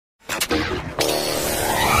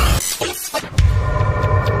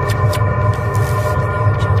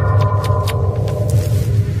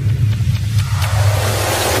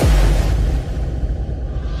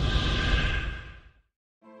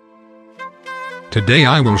Today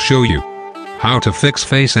I will show you how to fix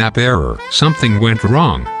FaceApp error. Something went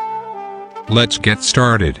wrong. Let's get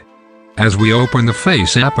started. As we open the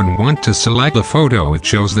FaceApp and want to select the photo, it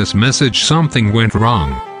shows this message: something went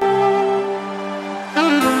wrong.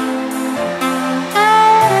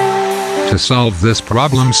 To solve this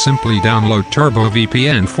problem, simply download Turbo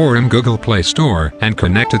VPN from Google Play Store and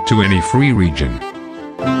connect it to any free region.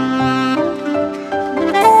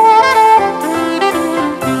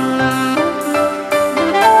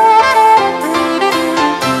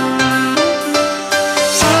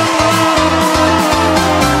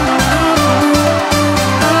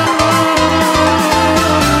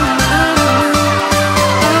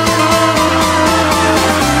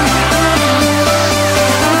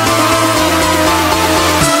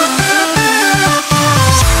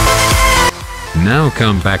 Now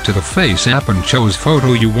come back to the FaceApp and choose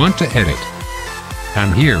photo you want to edit.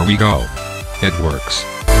 And here we go. It works.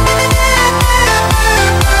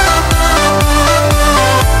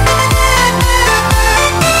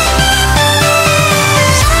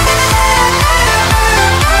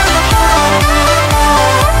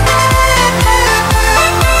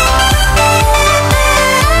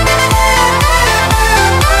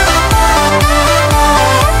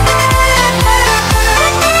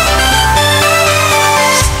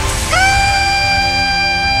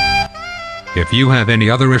 If you have any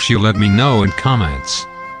other issue, let me know in comments.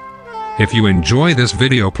 If you enjoy this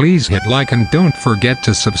video, please hit like and don't forget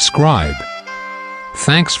to subscribe.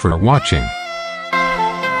 Thanks for watching.